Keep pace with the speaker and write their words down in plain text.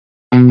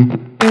Hi,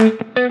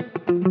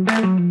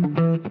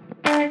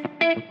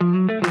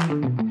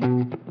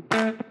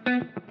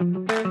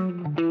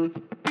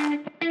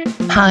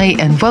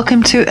 and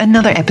welcome to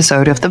another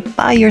episode of the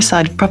Buy Your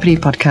Side Property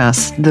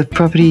Podcast, the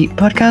property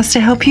podcast to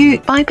help you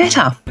buy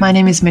better. My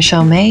name is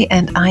Michelle May,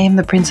 and I am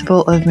the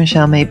principal of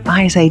Michelle May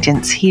Buyers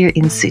Agents here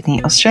in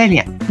Sydney,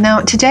 Australia.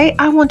 Now, today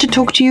I want to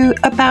talk to you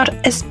about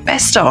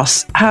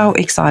asbestos. How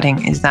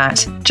exciting is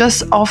that?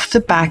 Just off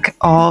the back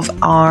of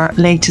our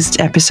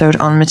latest episode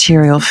on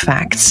material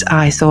facts,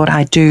 I thought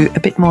I'd do a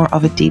bit more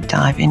of a deep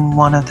dive in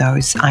one of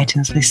those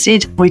items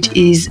listed, which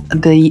is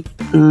the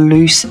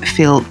loose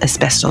fill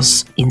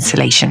asbestos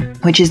insulation,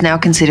 which is now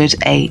considered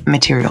a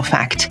material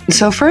fact.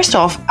 So first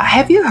off,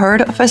 have you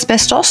heard of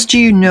asbestos? Do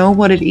you know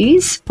what it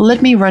is?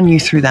 Let me run you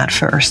through that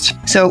first.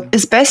 So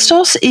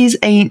asbestos is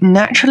a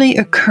naturally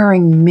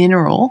occurring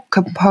mineral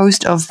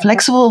composed of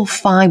flexible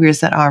fibers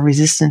that are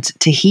resistant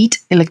to heat,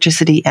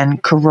 electricity,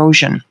 and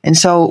corrosion. And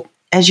so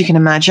as you can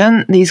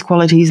imagine, these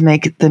qualities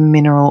make the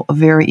mineral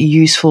very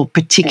useful,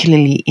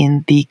 particularly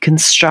in the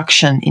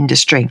construction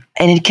industry.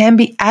 And it can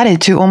be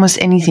added to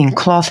almost anything,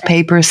 cloth,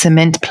 paper,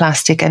 cement,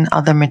 plastic, and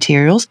other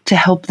materials to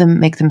help them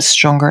make them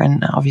stronger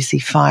and obviously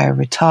fire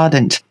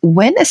retardant.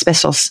 When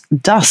asbestos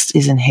dust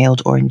is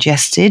inhaled or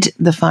ingested,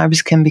 the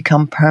fibers can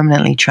become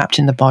permanently trapped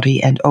in the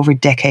body, and over a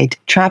decade,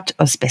 trapped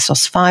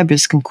asbestos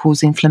fibers can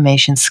cause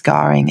inflammation,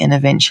 scarring, and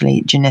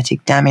eventually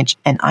genetic damage.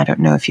 And I don't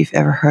know if you've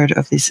ever heard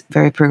of this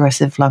very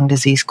progressive lung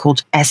disease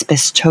called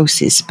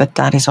asbestosis, but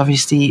that is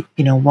obviously,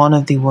 one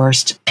of the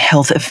worst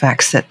health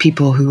effects that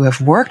people who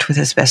have worked with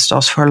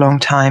asbestos for a long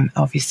time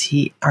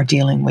obviously are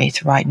dealing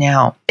with right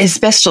now.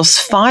 Asbestos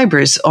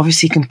fibers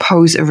obviously can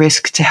pose a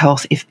risk to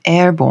health if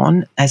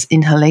airborne, as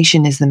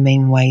inhalation is the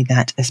main way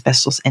that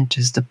asbestos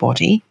enters the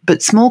body.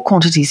 But small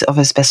quantities of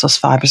asbestos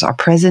fibers are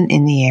present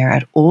in the air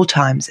at all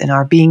times and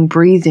are being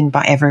breathed in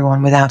by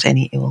everyone without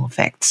any ill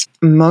effects.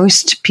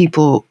 Most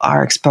people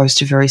are exposed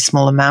to very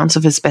small amounts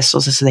of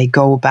asbestos as they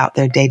go about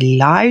their daily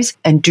lives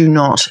and do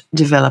not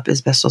develop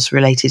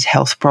asbestos-related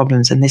health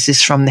problems. And this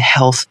is from the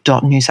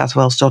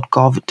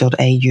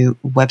health.newsouthwales.gov.au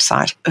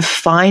website.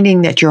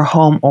 Finding that your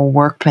home or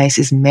workplace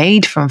is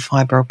made from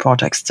fibro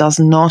products does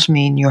not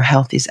mean your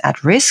health is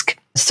at risk.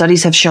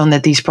 Studies have shown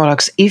that these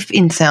products, if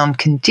in sound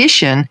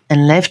condition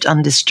and left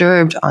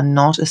undisturbed, are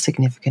not a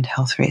significant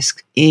health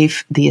risk.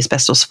 If the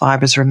asbestos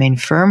fibers remain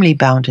firmly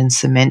bound in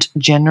cement,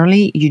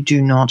 generally you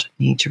do not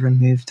need to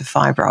remove the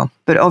fibro.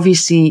 But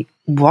obviously,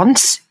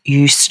 once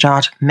you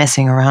start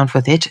messing around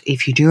with it,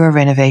 if you do a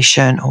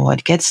renovation or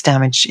it gets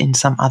damaged in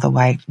some other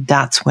way,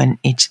 that's when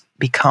it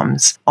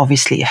becomes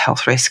obviously a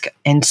health risk.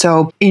 And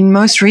so in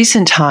most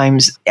recent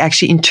times,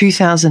 actually in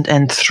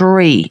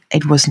 2003,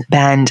 it was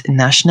banned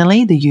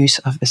nationally, the use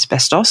of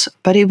asbestos,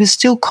 but it was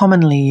still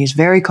commonly used,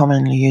 very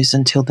commonly used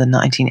until the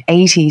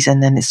 1980s,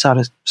 and then it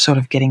started sort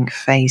of getting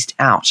phased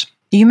out.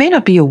 You may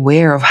not be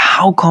aware of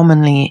how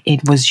commonly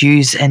it was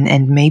used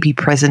and may be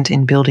present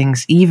in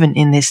buildings even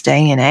in this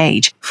day and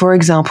age. For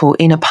example,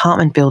 in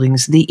apartment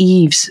buildings, the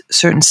eaves,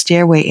 certain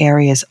stairway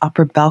areas,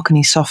 upper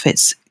balcony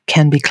soffits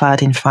can be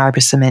clad in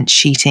fiber cement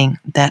sheeting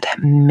that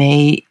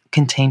may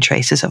contain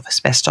traces of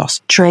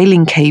asbestos.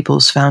 Trailing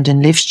cables found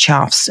in lift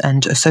shafts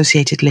and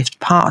associated lift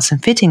parts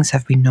and fittings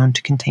have been known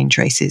to contain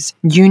traces.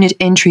 Unit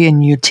entry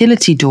and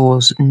utility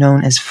doors,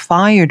 known as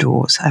fire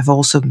doors, have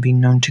also been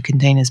known to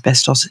contain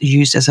asbestos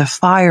used as a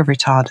fire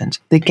retardant.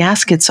 The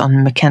gaskets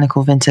on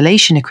mechanical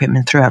ventilation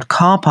equipment throughout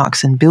car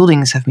parks and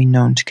buildings have been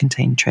known to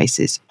contain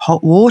traces.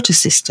 Hot water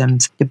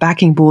systems, the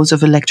backing boards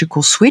of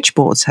electrical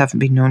switchboards have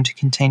been known to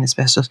contain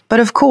asbestos. But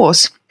of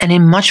course, and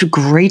in much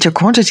greater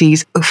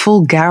quantities,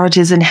 full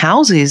garages and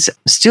houses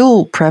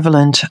still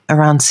prevalent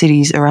around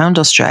cities around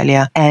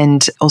Australia,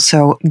 and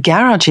also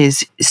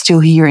garages still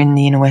here in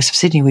the inner west of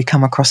Sydney. We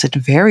come across it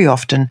very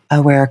often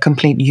where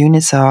complete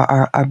units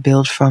are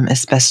built from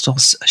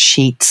asbestos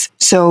sheets.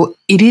 So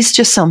it is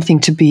just something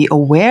to be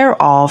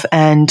aware of,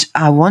 and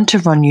I want to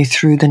run you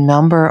through the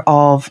number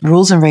of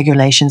rules and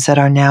regulations that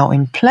are now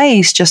in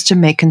place just to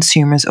make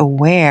consumers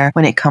aware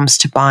when it comes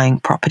to buying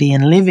property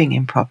and living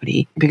in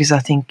property, because I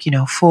think,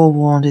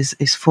 forewarned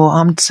is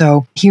forearmed.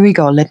 So here we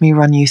go. Let me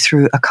run you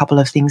through a couple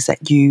of things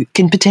that you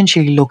can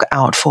potentially look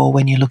out for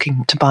when you're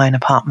looking to buy an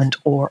apartment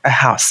or a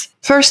house.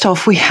 First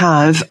off, we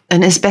have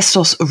an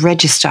asbestos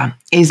register.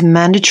 It is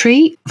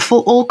mandatory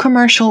for all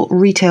commercial,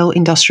 retail,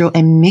 industrial,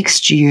 and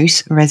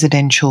mixed-use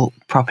residential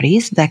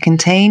properties that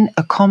contain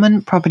a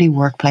common property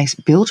workplace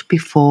built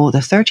before the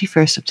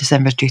 31st of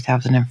December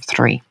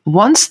 2003.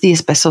 Once the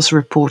asbestos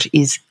report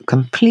is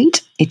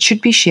complete, it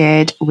should be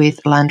shared with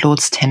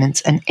landlords,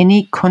 tenants, and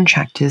any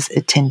contractors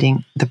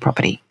attending the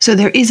property. So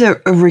there is a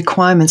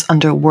requirement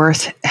under work,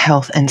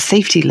 health, and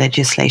safety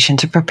legislation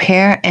to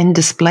prepare and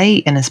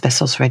display an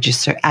asbestos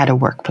register at a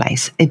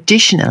workplace.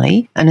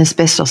 Additionally, an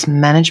asbestos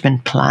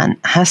management plan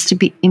has to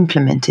be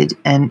implemented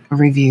and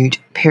reviewed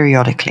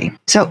periodically.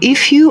 So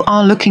if you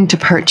are looking to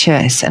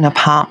purchase an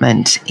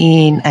apartment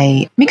in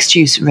a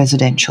mixed-use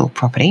residential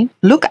property,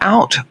 look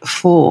out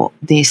for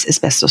this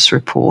asbestos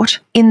report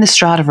in the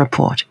strata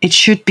report. It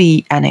should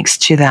be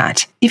annexed to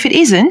that. If it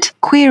isn't,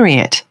 query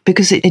it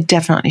because it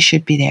definitely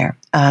should be there.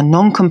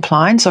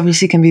 Non-compliance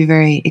obviously can be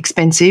very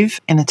expensive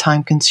and a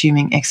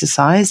time-consuming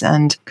exercise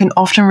and can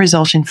often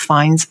result in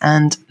fines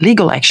and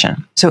legal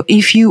action. So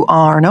if you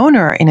are an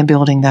owner in a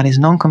building that is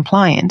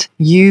non-compliant,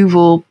 you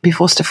will be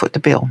forced to foot the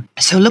bill.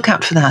 So look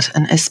out for that,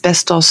 an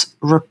asbestos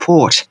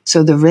report.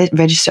 So the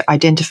register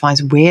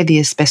identifies where the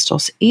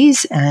asbestos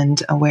is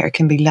and where it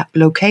can be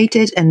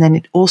located, and then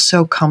it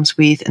also comes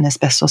with an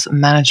asbestos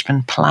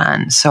management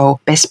plan. So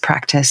best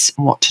practice,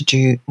 what to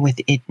do with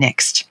it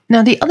next.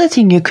 Now, the other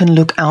thing you can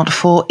look out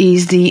for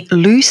is the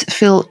loose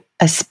fill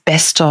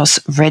asbestos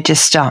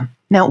register.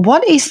 Now,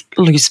 what is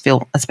loose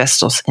fill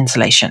asbestos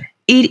insulation?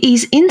 It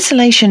is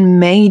insulation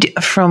made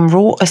from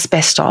raw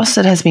asbestos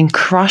that has been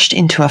crushed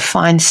into a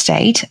fine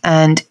state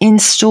and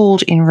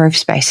installed in roof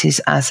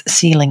spaces as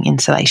ceiling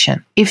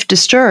insulation. If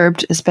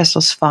disturbed,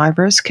 asbestos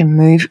fibers can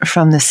move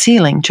from the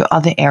ceiling to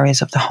other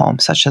areas of the home,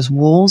 such as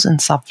walls and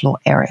subfloor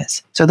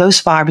areas. So those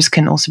fibers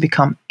can also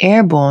become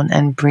airborne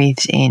and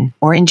breathed in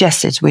or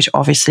ingested, which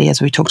obviously,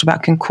 as we talked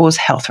about, can cause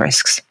health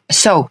risks.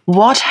 So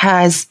what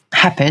has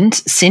happened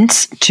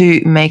since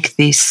to make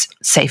this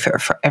safer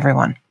for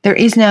everyone? There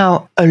is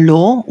now a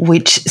law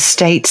which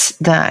states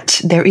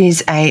that there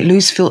is a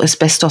loose fill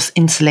asbestos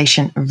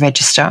insulation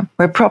register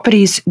where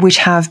properties which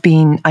have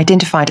been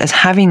identified as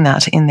having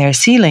that in their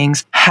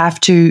ceilings have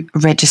to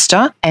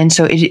register. And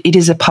so it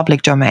is a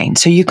public domain.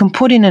 So you can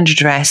put in an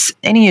address,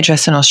 any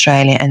address in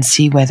Australia, and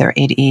see whether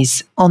it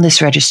is on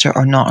this register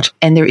or not.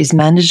 And there is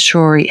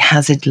mandatory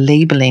hazard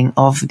labeling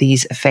of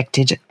these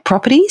affected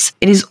properties.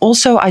 It is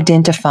also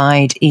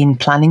identified in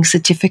planning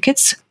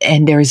certificates,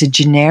 and there is a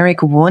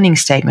generic warning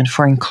statement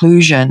for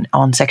inclusion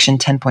on Section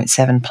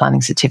 10.7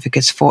 planning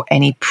certificates for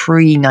any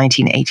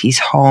pre-1980s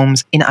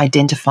homes in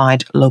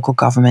identified local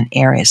government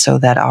areas, so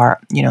that are,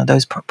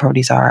 those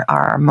properties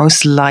are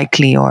most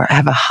likely or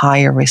have a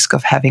higher risk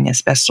of having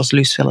asbestos,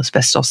 loose fill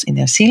asbestos in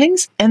their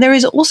ceilings. And there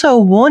is also a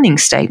warning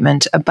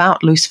statement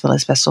about loose fill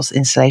asbestos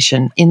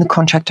insulation in the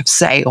contract of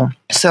sale.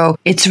 So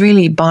it's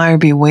really buyer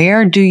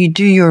beware. Do you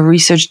do your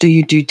research? Do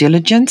you do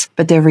diligence?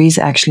 But there is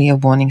actually a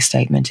warning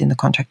statement in the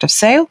contract of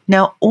sale.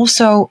 Now,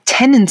 also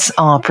tenants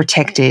are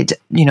protected,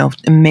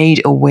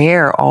 made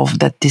aware of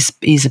that this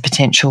is a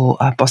potential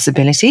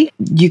possibility.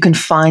 You can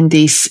find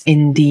this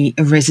in the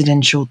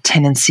residential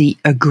tenancy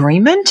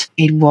agreement.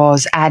 It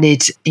was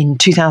added in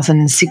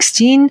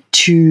 2016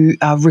 to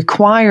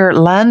require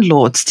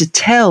landlords to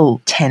tell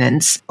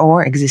tenants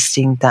or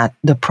existing that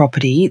the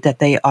property that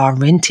they are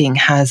renting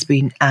has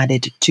been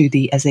added to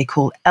the, as they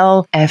call,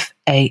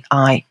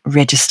 LFAI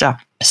register.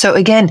 So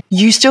again,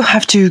 you still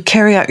have to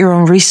carry out your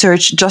own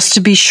research just to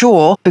be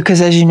sure,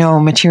 because as you know,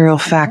 material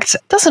facts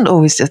doesn't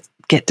always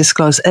get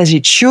disclosed as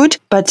it should,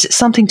 but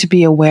something to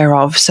be aware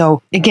of.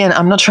 So again,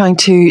 I'm not trying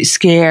to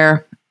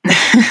scare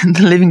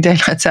the living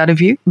daylights out of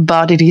you,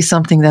 but it is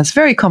something that's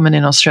very common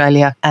in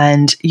Australia.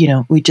 And,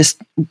 we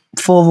just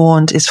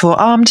forewarned is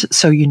forearmed,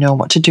 so you know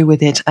what to do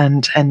with it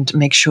and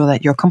make sure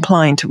that you're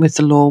compliant with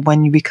the law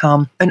when you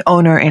become an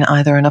owner in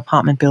either an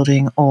apartment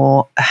building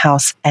or a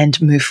house,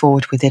 and move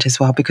forward with it as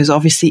well. Because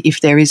obviously,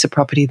 if there is a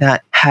property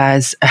that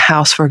has a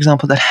house, for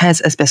example, that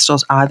has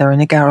asbestos either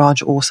in a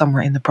garage or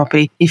somewhere in the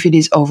property, if it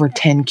is over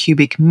 10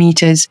 cubic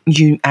meters,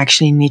 you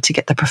actually need to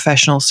get the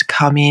professionals to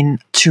come in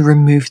to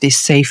remove this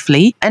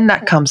safely. And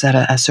that comes at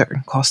a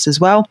certain cost as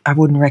well. I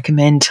wouldn't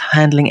recommend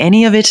handling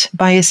any of it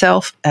by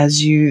yourself.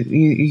 As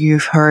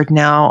you've heard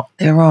now,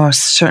 there are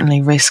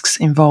certainly risks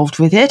involved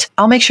with it.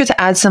 I'll make sure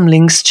to add some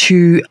links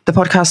to the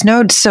podcast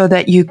notes so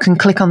that you can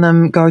click on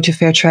them, go to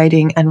Fair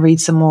Trading and read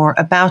some more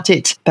about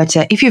it. But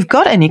if you've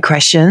got any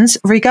questions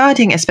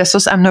regarding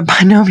asbestos, I'm not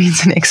by no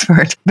means an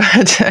expert,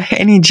 but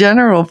any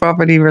general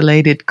property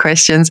related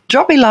questions,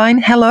 drop me a line,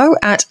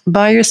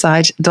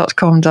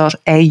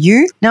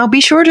 hello@buyourside.com.au. Now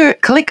be sure to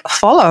click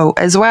follow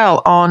as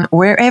well on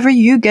wherever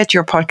you get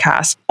your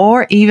podcasts,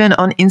 or even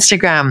on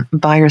Instagram,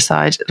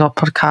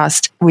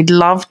 buyourside.podcast. We'd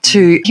love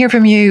to hear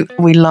from you.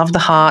 We love the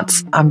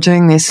hearts. I'm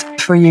doing this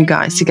for you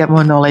guys to get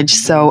more knowledge.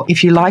 So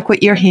if you like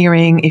what you're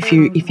hearing, if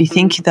you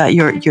think that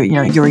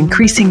you're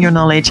increasing your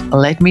knowledge,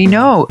 let me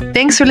know.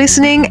 Thanks for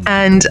listening,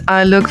 and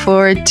I look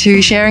forward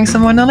to sharing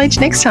some more knowledge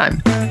next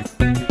time.